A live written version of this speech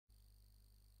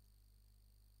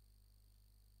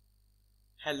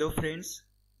Hello friends,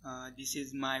 this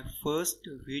is my first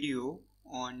video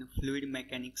on fluid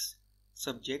mechanics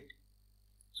subject.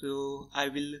 So I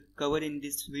will cover in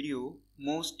this video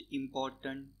most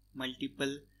important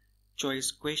multiple choice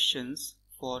questions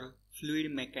for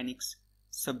fluid mechanics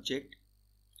subject.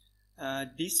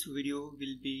 This video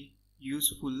will be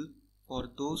useful for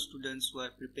those students who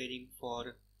are preparing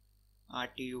for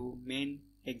RTO main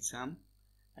exam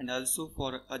and also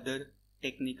for other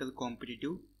technical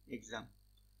competitive exam.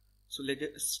 So let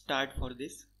us start for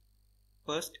this.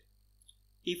 First,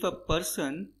 if a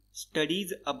person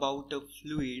studies about a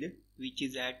fluid which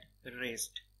is at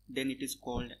rest, then it is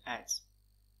called as.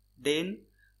 Then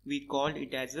we call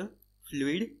it as a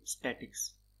fluid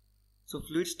statics. So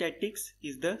fluid statics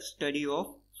is the study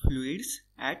of fluids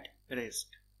at rest.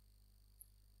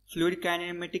 Fluid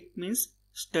kinematic means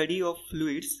study of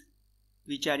fluids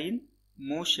which are in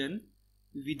motion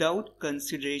without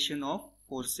consideration of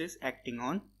forces acting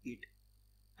on it.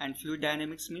 And fluid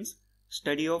dynamics means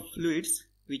study of fluids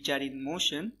which are in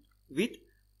motion with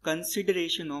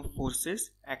consideration of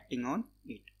forces acting on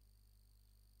it.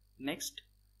 Next,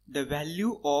 the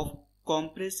value of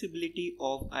compressibility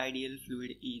of ideal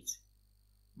fluid is.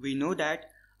 We know that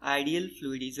ideal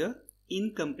fluid is a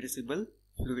incompressible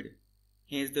fluid.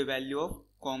 Hence the value of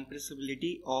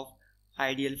compressibility of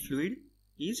ideal fluid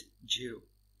is 0.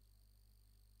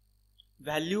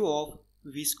 Value of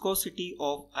viscosity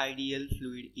of ideal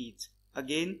fluid is.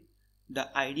 Again,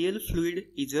 the ideal fluid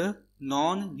is a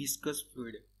non-viscous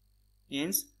fluid.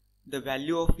 Hence, the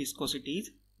value of viscosity is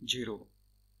 0.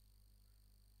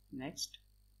 Next,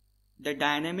 the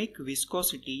dynamic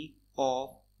viscosity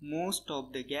of most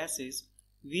of the gases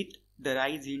with the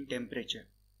rise in temperature.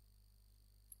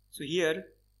 So here,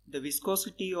 the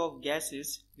viscosity of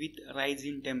gases with rise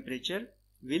in temperature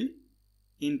will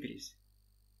increase.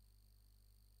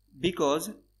 Because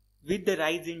with the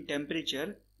rise in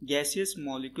temperature, gaseous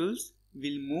molecules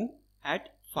will move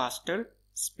at faster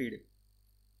speed.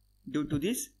 Due to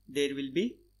this, there will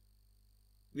be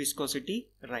viscosity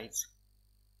rise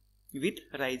with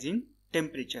rise in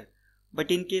temperature.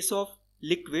 But in case of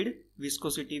liquid,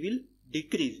 viscosity will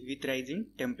decrease with rise in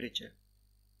temperature.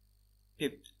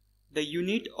 Fifth, the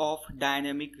unit of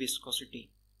dynamic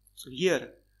viscosity. So here,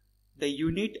 the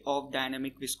unit of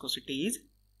dynamic viscosity is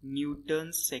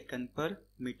Newton second per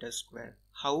meter square.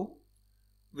 How?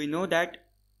 We know that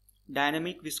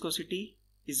dynamic viscosity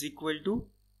is equal to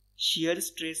shear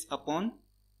stress upon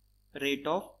rate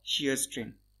of shear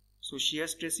strain. So shear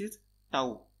stress is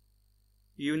tau.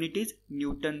 Unit is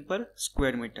Newton per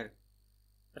square meter.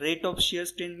 Rate of shear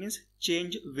strain means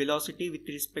change velocity with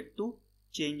respect to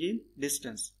change in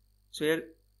distance. So here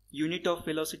unit of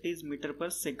velocity is meter per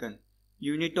second.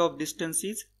 Unit of distance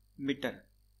is meter.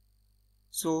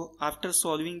 So after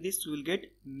solving this, we will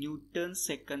get Newton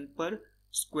second per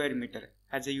square meter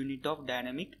as a unit of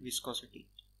dynamic viscosity.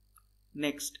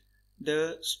 Next,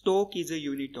 the Stoke is a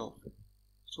unit of.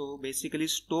 So basically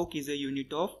Stoke is a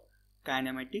unit of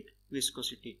kinematic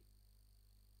viscosity.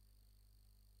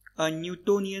 A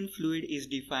Newtonian fluid is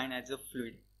defined as a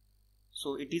fluid.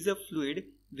 So it is a fluid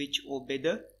which obeys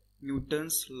the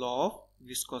Newton's law of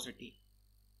viscosity.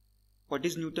 What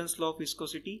is Newton's law of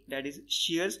viscosity? That is,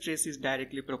 shear stress is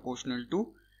directly proportional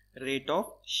to rate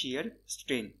of shear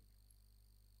strain.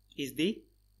 Is the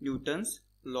Newton's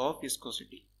law of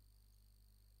viscosity.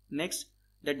 Next,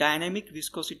 the dynamic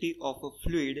viscosity of a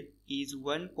fluid is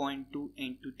 1.2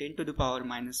 into 10 to the power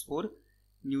minus 4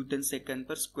 Newton second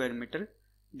per square meter.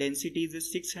 Density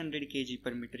is 600 kg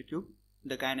per meter cube.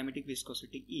 The kinematic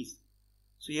viscosity is.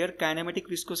 So here kinematic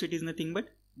viscosity is nothing but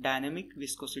dynamic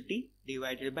viscosity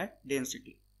divided by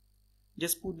density.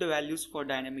 Just put the values for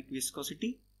dynamic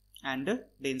viscosity and the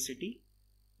density.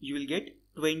 You will get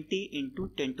 20 into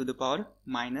 10 to the power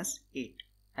minus 8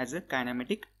 as a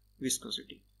kinematic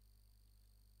viscosity.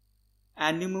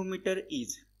 Anemometer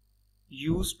is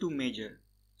used to measure.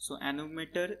 So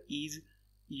anemometer is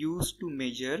used to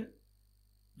measure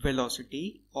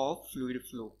velocity of fluid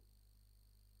flow.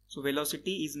 So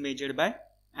velocity is measured by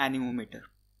anemometer.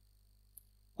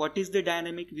 What is the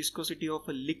dynamic viscosity of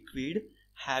a liquid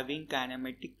having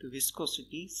kinematic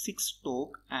viscosity 6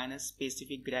 Stoke and a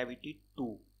specific gravity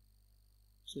 2?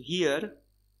 So here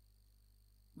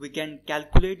we can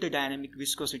calculate the dynamic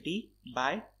viscosity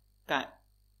by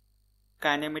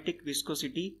kinematic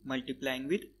viscosity multiplying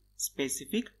with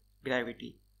specific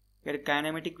gravity. Here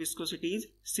kinematic viscosity is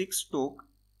 6 Stoke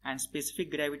and specific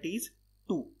gravity is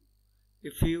 2.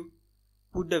 If you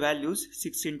put the values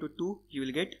 6 into 2, you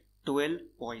will get 12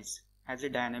 poise as a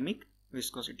dynamic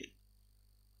viscosity.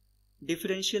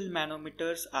 Differential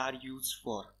manometers are used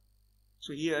for.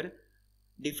 So here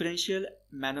differential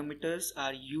manometers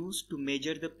are used to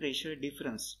measure the pressure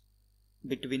difference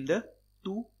between the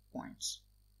 2 points.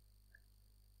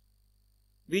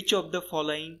 Which of the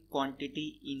following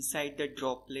quantity inside the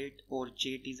droplet or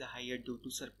jet is higher due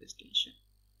to surface tension?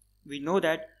 We know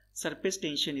that surface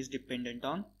tension is dependent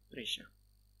on pressure.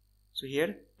 So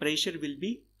here pressure will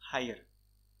be higher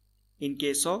in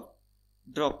case of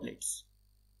droplets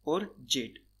or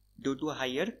jet due to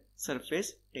higher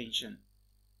surface tension.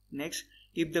 Next,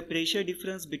 if the pressure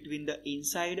difference between the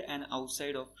inside and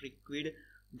outside of liquid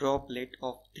droplet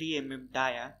of 3 mm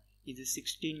dia is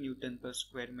 16 Newton per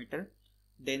square meter,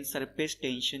 then surface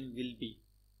tension will be,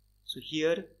 so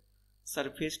here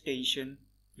surface tension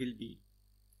will be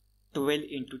 12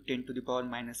 into 10 to the power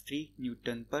minus 3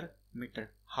 Newton per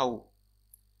meter. How?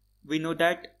 We know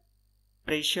that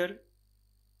pressure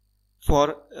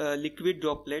for a liquid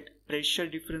droplet, pressure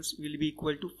difference will be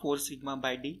equal to 4 sigma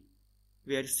by d,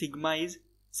 where sigma is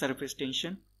surface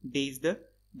tension, d is the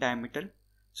diameter.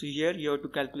 So here you have to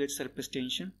calculate surface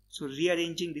tension. So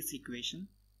rearranging this equation,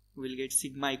 we will get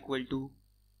sigma equal to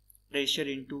pressure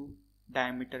into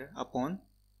diameter upon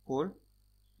 4.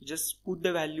 Just put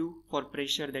the value for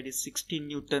pressure, that is 16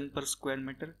 Newton per square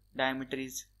meter, diameter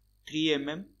is 3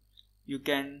 mm. You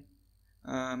can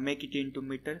make it into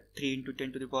meter, 3 into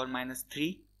 10 to the power minus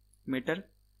 3 meter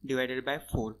divided by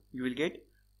 4. You will get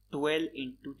 12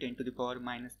 into 10 to the power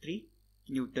minus 3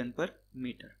 Newton per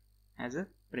meter as a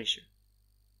pressure.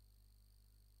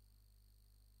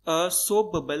 A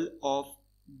soap bubble of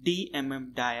d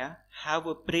mm dia have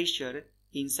a pressure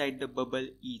inside the bubble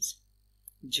is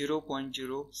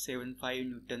 0.075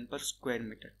 Newton per square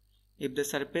meter. If the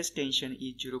surface tension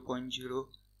is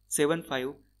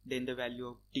 0.075, then the value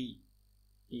of d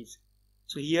is.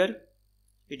 So here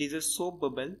it is a soap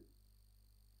bubble.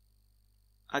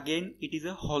 Again it is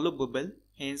a hollow bubble,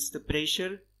 hence the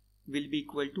pressure will be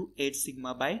equal to 8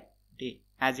 sigma by d,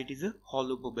 as it is a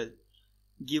hollow bubble.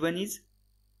 Given is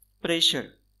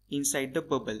pressure inside the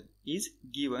bubble is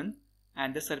given,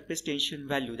 and the surface tension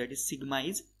value, that is sigma,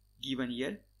 is given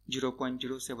here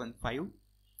 0.075.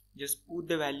 Just put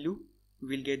the value,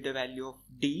 we will get the value of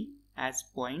d as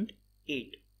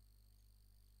 0.8.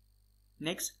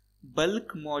 Next,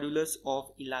 bulk modulus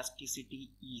of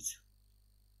elasticity is.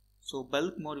 So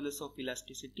bulk modulus of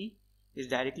elasticity is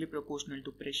directly proportional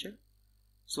to pressure.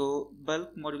 So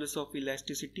bulk modulus of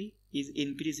elasticity is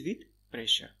increase with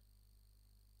pressure.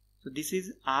 So this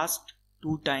is asked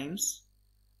 2 times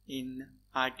in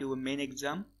RTO main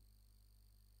exam.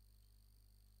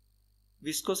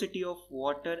 Viscosity of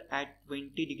water at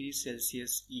 20 degrees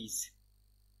Celsius is.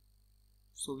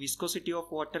 So viscosity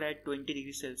of water at 20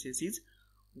 degrees Celsius is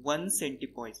 1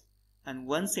 centipoise, and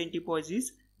 1 centipoise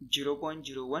is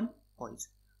 0.01 poise.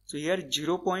 So here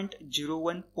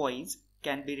 0.01 poise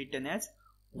can be written as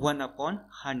 1 upon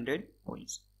 100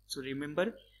 poise. So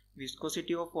remember,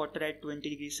 viscosity of water at 20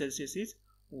 degrees Celsius is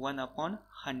 1 upon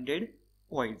 100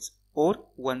 poise or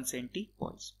 1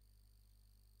 centipoise.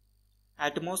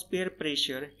 Atmosphere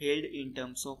pressure held in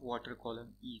terms of water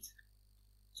column is.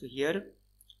 So here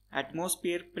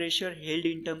atmosphere pressure held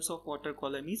in terms of water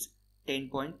column is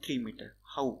 10.3 meter.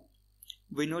 How?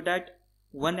 We know that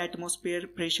 1 atmosphere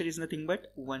pressure is nothing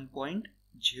but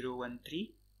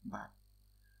 1.013 bar.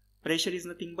 Pressure is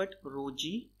nothing but rho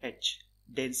g h.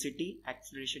 Density,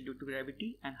 acceleration due to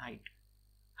gravity, and height.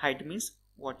 Height means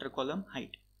water column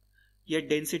height. Here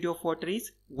density of water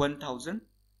is 1000.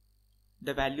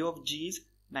 The value of g is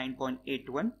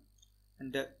 9.81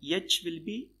 and the h will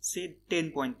be say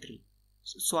 10.3.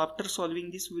 So after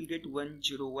solving this, we will get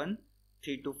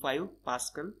 101.325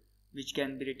 Pascal, which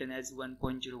can be written as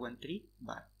 1.013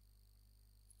 bar.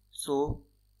 So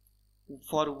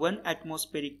for 1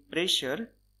 atmospheric pressure,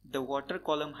 the water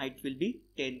column height will be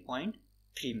 10.3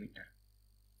 meter.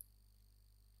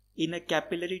 In a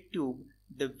capillary tube,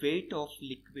 the weight of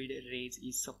liquid rays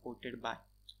is supported by.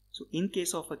 So in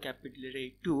case of a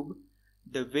capillary tube,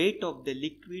 the weight of the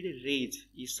liquid rays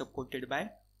is supported by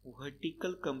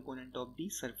vertical component of the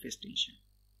surface tension.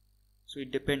 So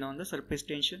it depends on the surface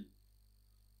tension.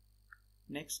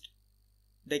 Next,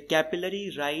 the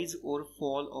capillary rise or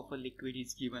fall of a liquid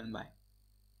is given by.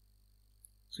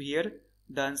 So here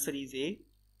the answer is A.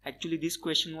 Actually this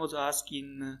question was asked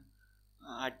in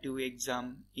RTO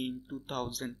exam in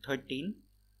 2013,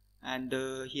 and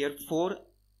here 4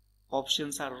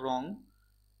 options are wrong.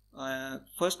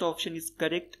 First option is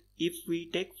correct if we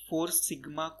take 4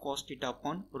 sigma cos theta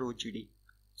upon rho GD.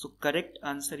 So correct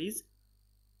answer is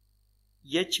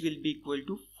H will be equal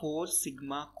to 4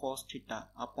 sigma cos theta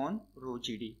upon rho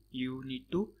GD. You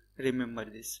need to remember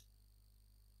this.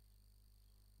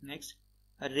 Next,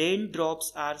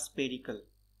 raindrops are spherical.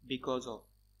 because of.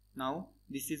 Now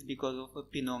this is because of a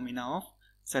phenomena of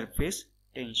surface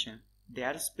tension. They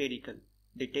are spherical.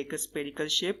 They take a spherical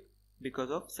shape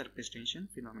because of surface tension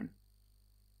phenomenon.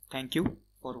 Thank you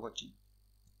for watching.